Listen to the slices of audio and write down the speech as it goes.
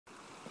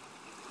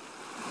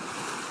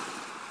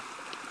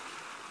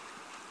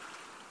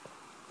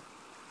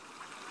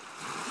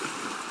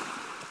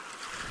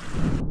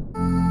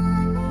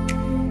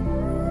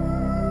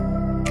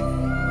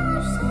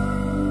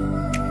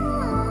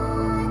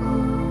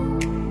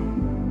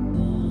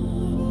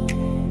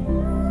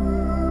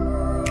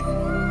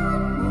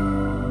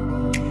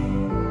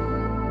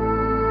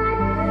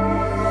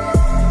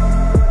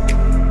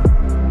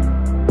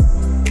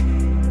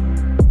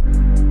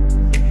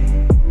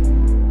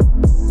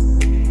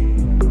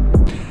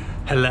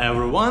Hello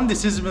everyone,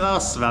 this is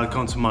Milas.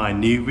 Welcome to my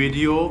new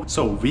video.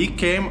 So we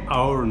came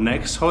our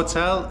next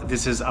hotel.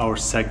 This is our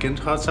second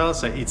hotel.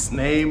 So its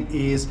name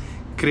is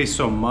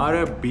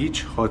Chrysomare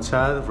Beach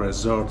Hotel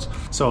Resort.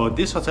 So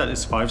this hotel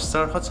is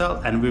 5-star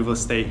hotel and we will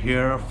stay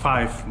here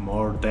 5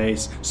 more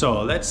days.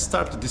 So let's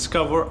start to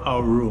discover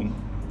our room.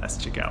 Let's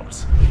check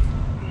out.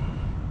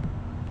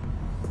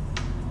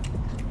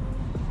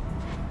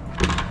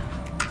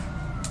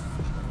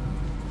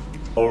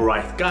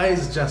 Alright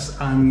guys,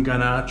 I'm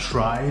gonna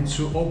try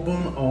to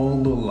open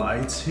all the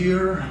lights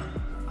here.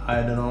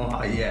 I don't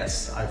know,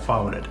 yes, I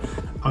found it.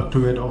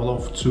 Activate all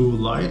of 2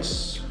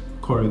 lights.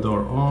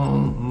 Corridor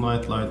on,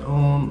 night light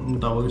on,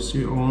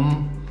 WC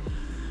on.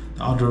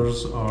 The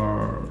others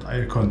are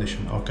air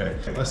conditioned. Okay,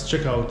 let's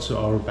check out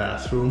our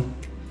bathroom.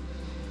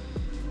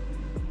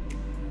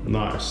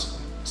 Nice.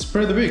 It's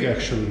pretty big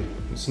actually.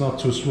 It's not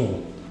too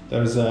small.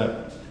 There's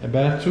a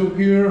bathtub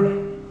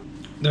here.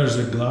 There's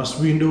a glass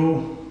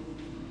window.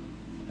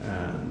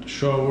 And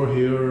shower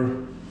here,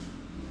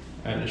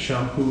 and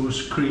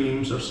shampoos,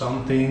 creams or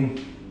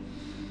something.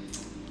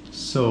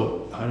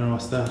 So I don't know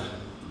what's that.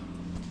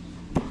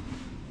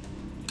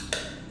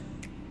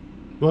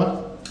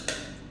 What?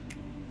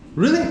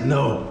 Really?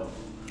 No.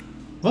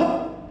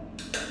 What?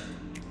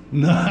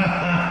 No.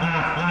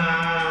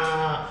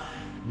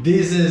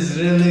 This is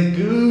really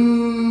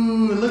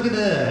good. Look at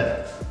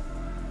that.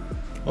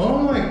 Oh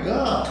my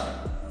god.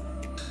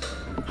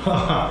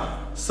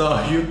 So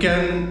you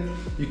can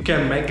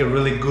make a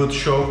really good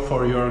show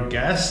for your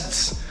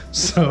guests.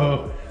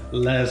 So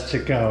let's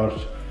check out.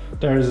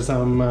 There's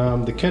some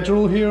the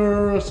kettle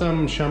here,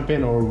 some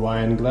champagne or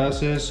wine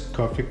glasses,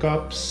 coffee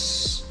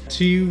cups,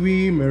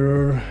 TV,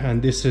 mirror,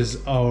 and this is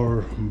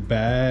our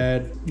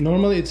bed.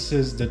 Normally it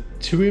says the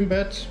twin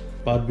bed,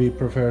 but we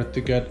prefer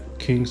to get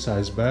king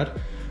size bed,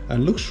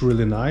 and looks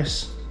really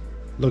nice.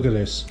 Look at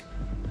this.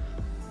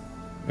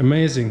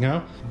 Amazing,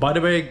 huh? By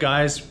the way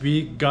guys,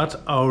 we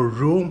got our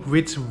room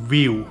with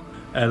view.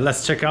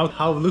 Let's check out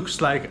how it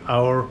looks like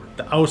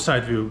the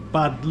outside view.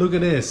 But look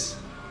at this.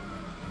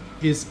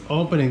 It's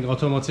opening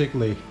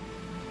automatically.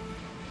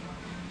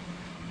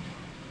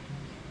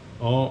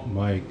 Oh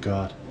my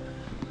god.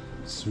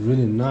 It's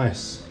really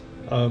nice.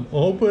 I'm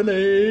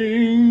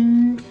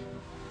opening.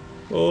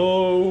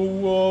 Oh,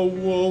 whoa,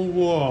 whoa,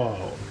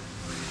 whoa.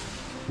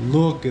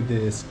 Look at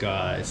this,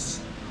 guys.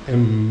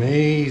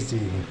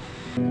 Amazing.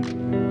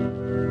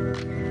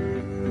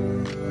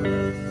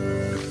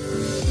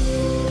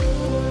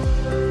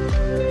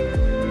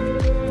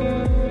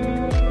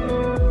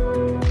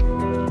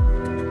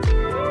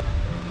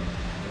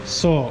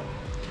 So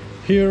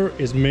here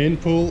is main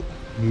pool,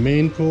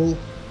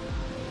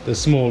 the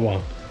small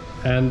one,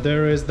 and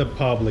there is the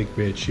public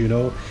beach. You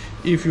know,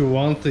 if you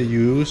want to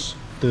use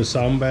the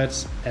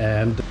sunbeds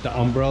and the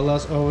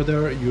umbrellas over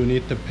there, you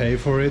need to pay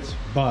for it.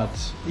 But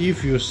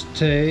if you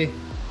stay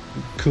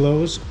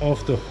close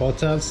off the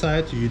hotel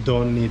side, you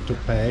don't need to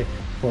pay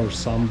for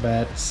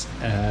sunbeds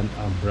and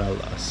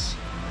umbrellas.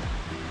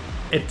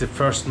 At the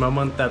first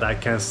moment that I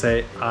can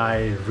say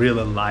I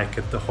really like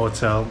it, the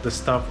hotel. The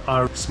staff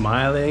are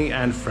smiling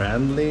and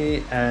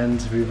friendly, and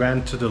we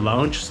went to the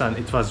lounge and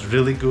it was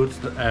really good,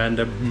 and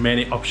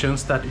many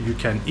options that you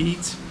can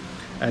eat,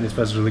 and it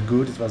was really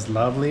good, it was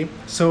lovely.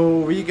 So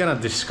we're gonna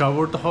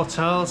discover the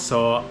hotel.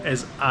 So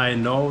as I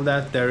know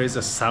that there is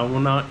a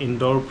sauna,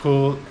 indoor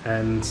pool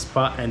and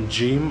spa and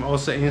gym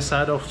also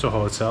inside of the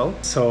hotel,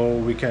 so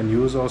we can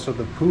use also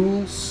the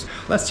pools.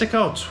 Let's check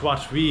out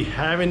what we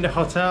have in the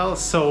hotel.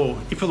 So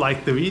if you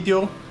like the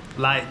video,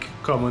 like,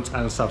 comment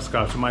and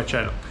subscribe to my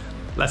channel.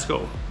 Let's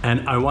go.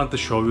 And I want to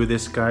show you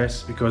this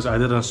guys, because I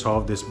didn't saw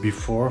this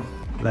before.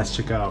 Let's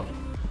check out.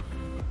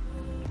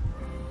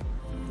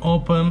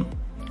 Open.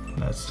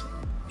 Let's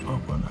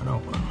open and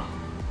open.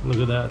 Look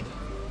at that.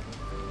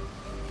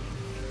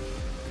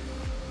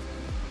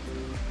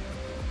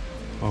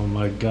 Oh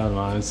my god,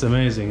 man, it's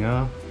amazing,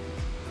 huh?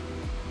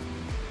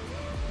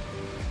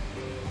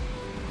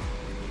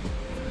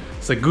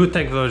 It's a good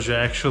technology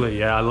actually.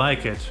 Yeah, I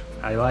like it.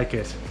 I like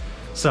it.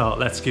 So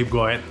let's keep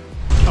going.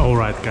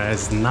 Alright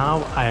guys,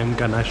 now I am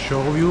gonna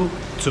show you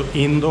to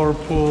indoor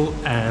pool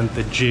and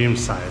the gym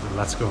side.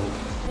 Let's go.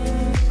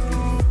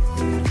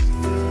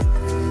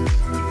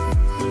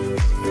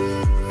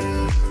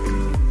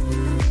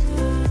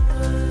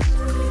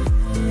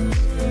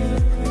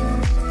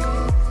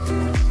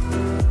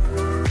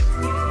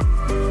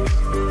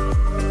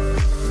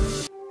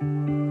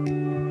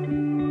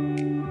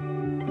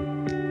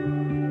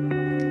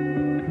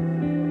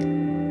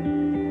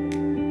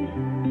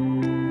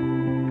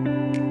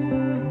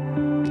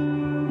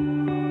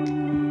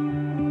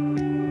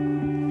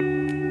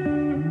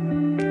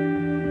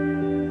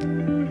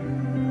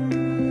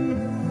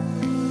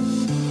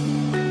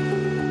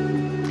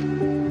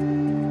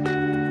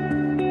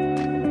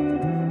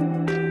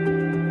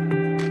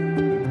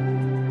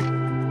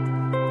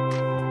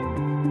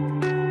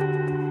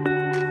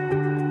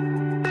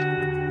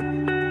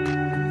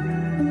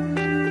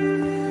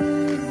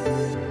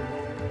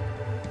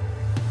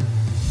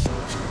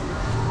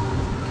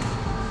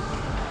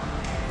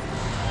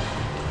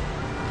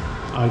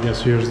 I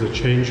guess here's the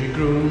changing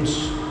rooms.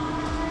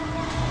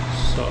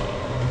 So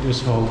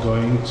this hall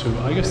going to,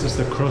 I guess this is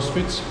the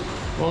CrossFit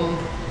one.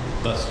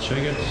 Let's check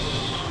it.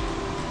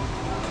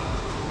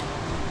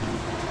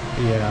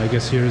 Yeah, I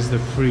guess here is the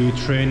free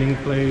training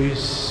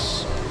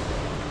place.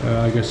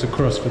 I guess the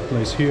CrossFit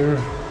place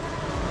here.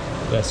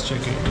 Let's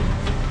check it.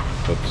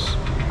 Oops.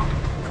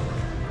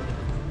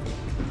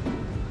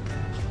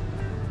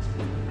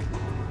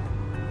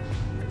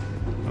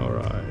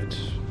 Alright.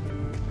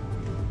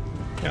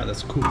 Yeah,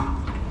 that's cool.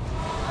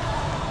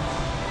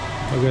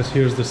 I guess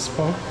here's the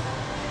spa,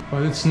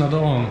 but it's not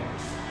on.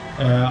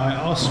 I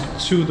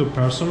asked to the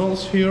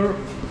personals here,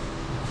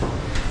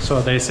 so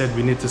they said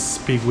we need to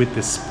speak with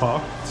the spa,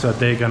 so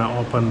they're gonna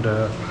open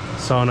the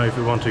sauna if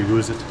we want to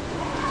use it.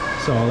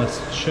 So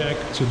let's check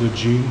to the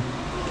gym.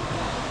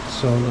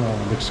 So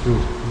no, looks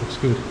good, looks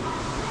good.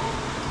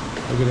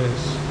 Look at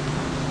this.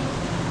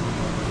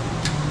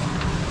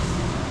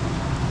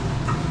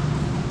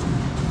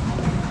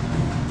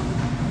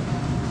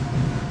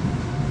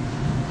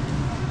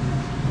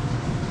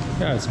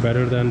 Yeah, it's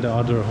better than the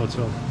other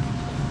hotel.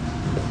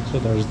 So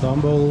there's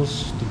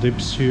dumbbells, the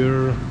dips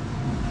here,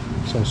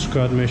 some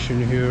squat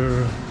machine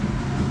here.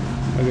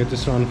 I get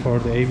this one for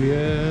the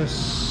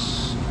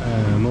ABS,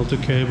 multi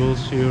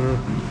cables here,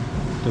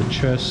 the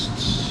chest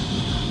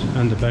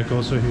and the back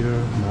also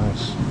here.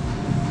 Nice.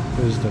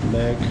 There's the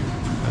leg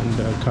and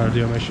the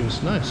cardio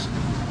machines. Nice.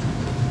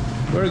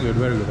 Very good,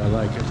 very good. I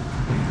like it.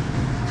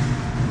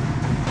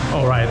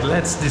 All right,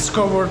 let's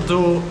discover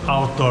the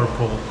outdoor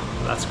pool.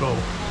 Let's go.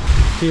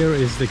 Here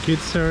is the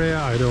kids area.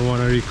 I don't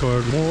want to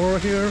record more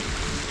here.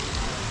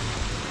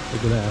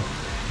 Look at that.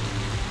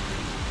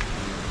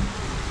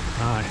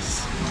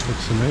 Nice.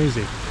 Looks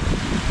amazing.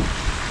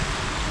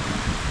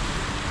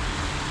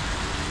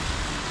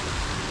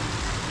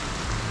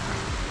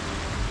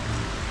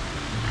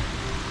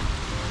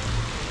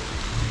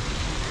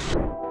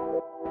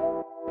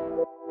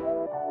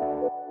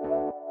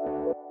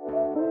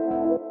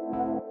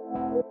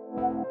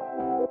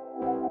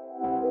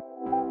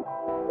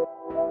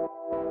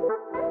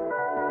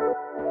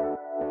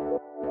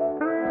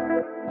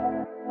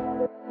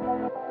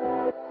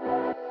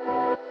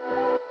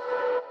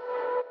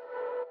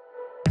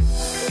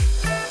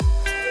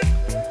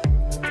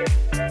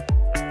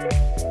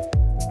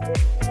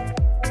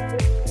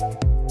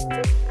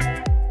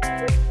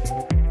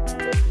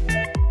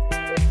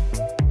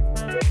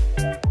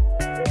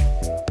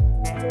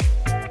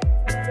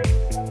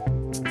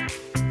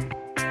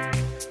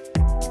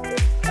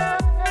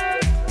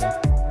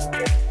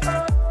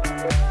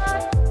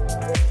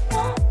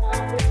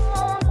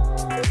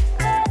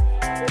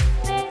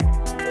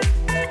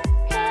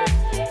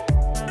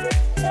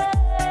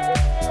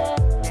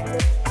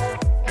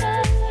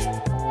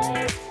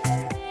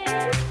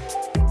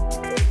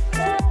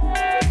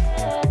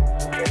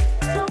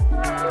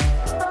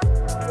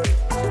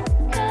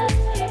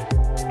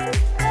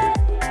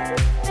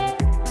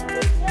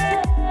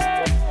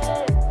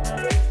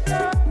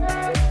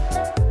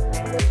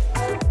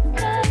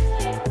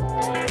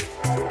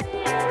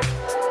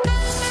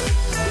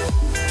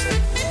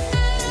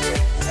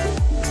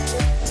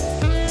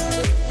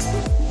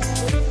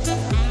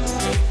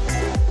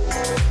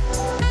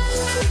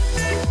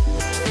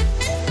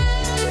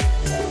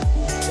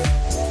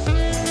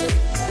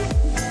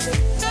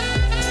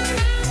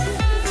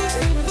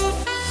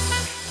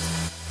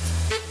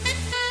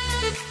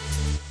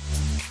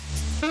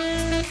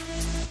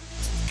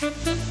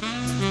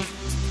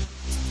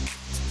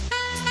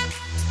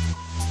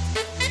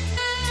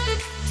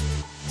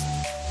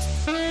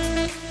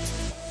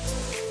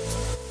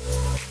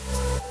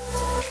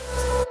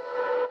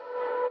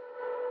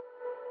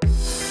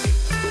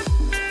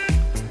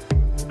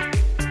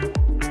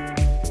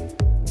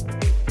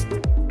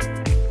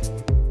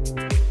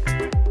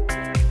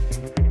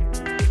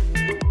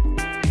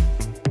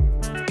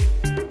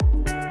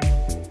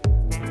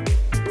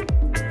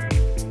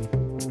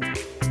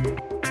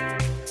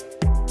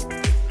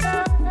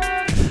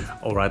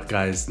 Alright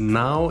guys,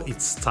 now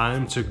it's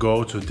time to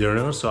go to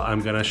dinner, so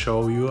I'm gonna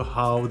show you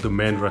how the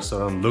main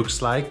restaurant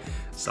looks like.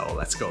 So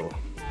let's go.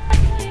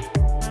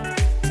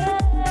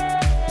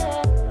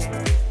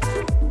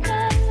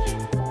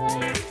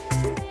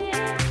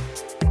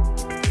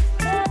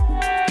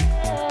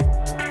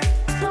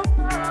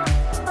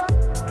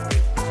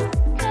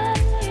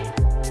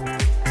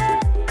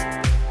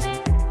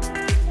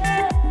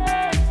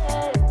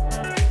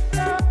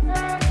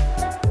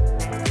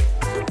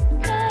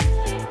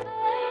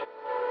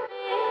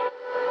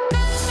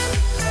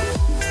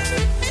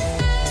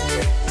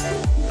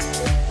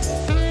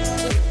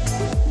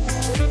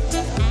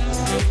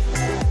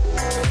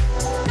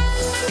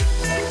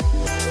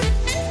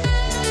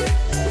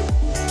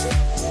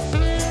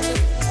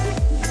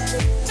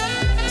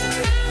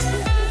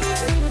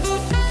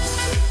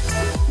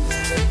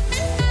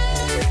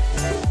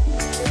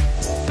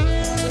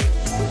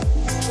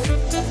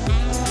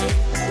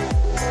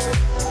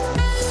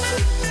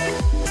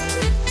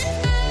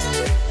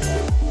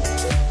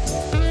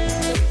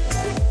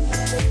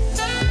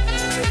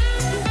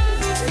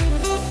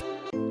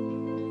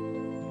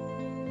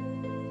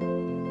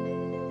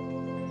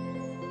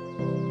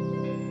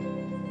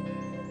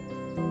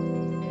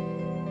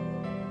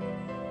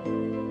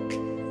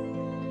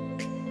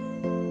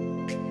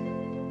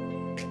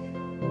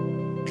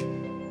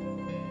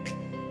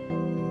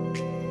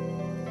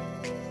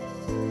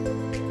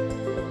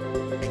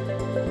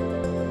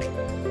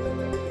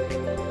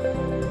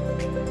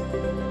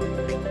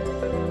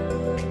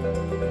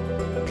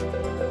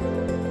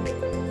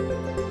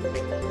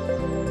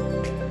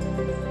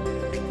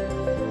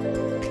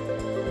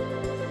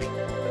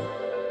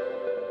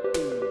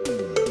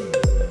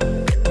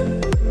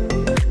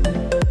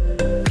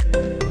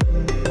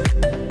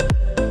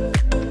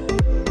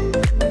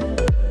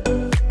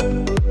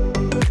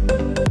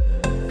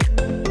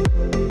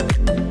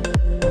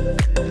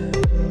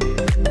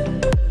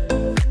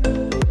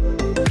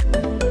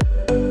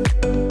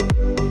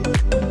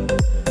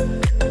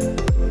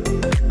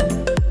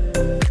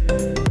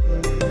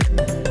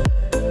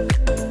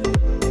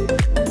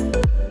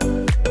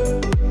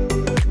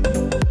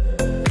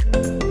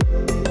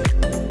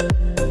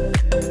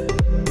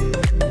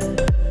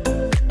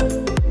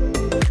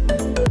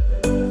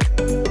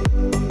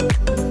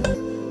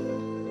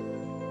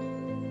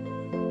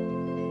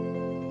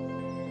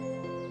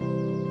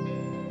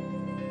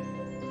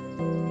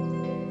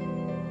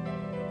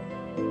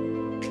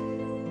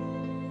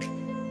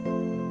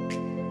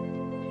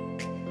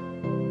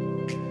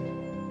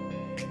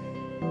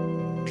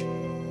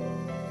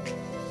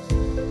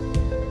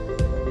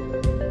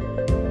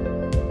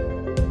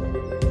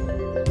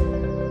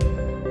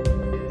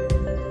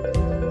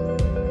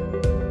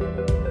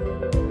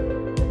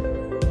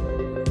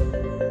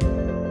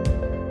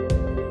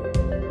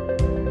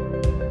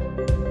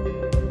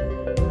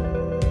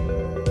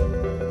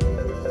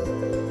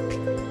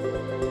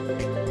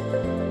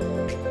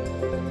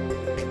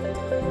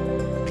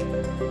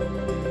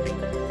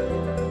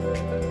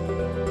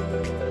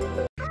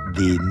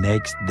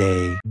 next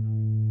day.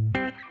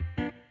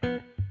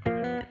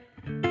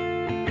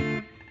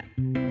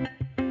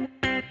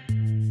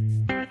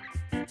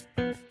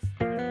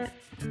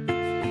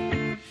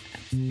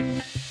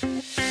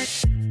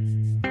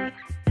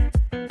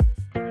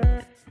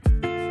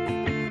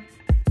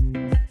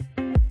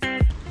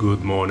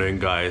 Good morning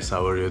guys,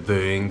 how are you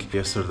doing?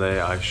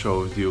 Yesterday I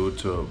showed you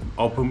to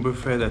open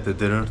buffet at the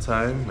dinner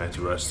time at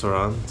a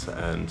restaurant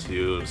and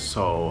you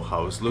saw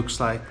how it looks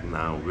like.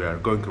 Now we are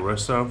going to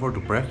restaurant for the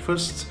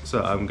breakfast,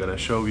 so I'm gonna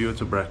show you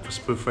the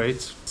breakfast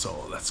buffet.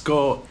 So let's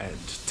go and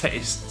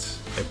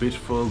taste a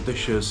beautiful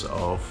dishes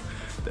of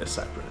the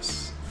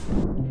Cyprus.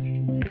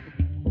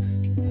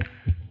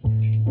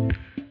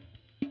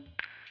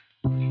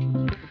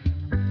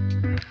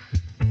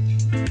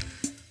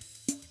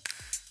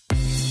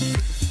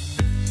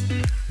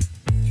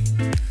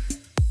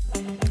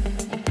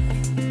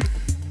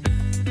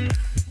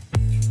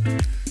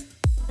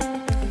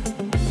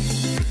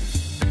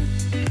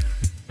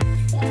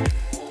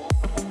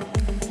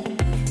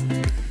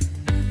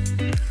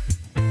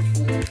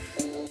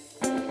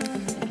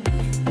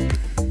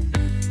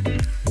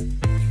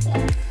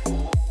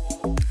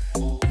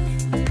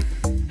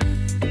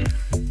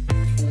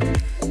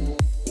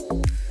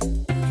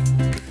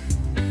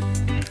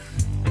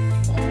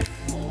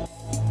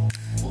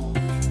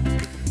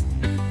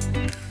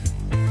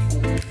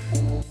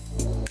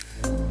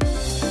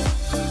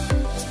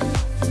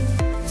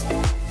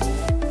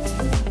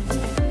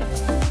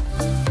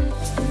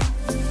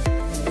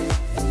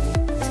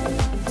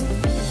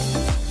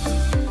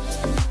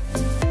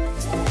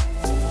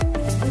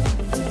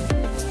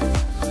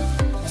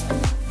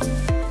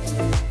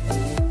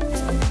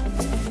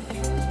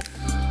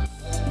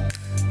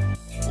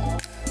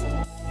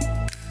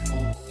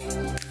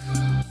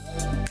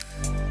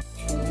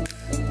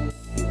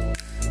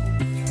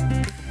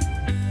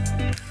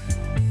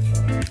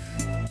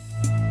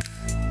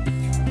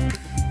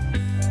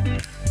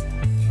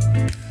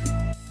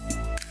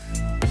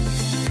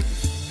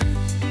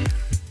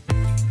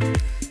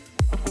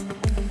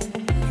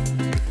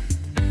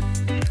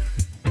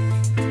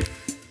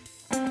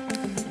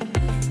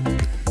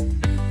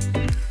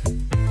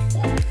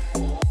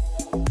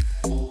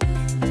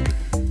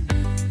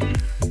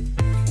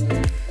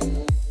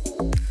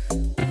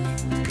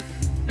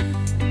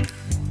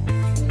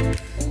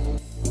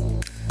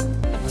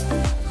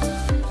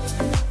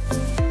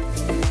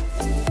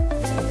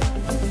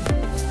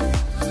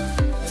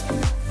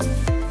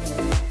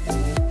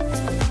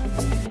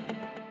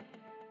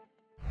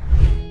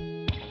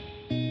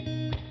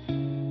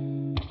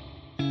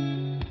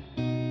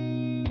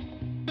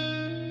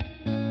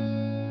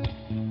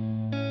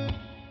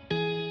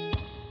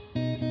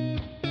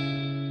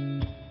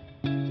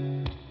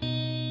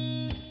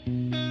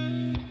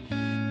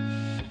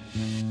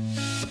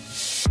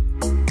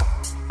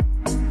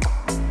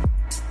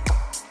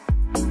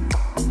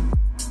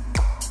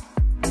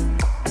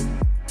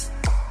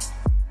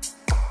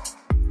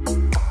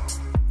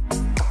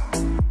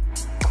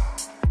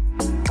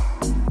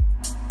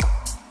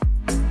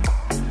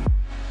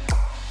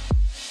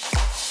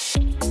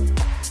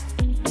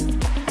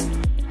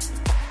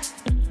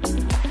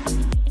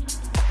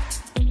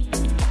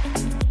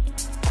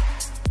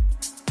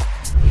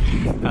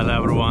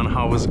 Hello everyone,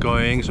 how is it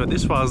going? So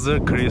this was the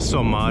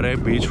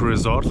Chrysomare Beach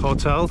Resort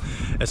Hotel.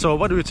 So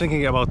what are you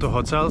thinking about the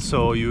hotel?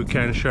 So you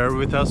can share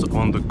with us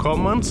on the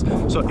comments.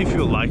 So if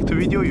you like the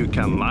video, you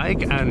can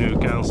like and you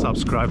can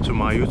subscribe to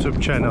my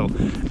YouTube channel.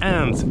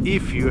 And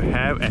if you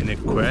have any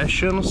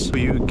questions,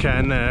 you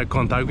can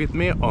contact with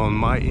me on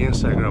my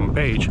Instagram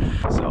page.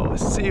 So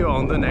see you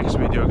on the next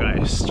video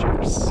guys.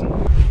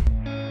 Cheers!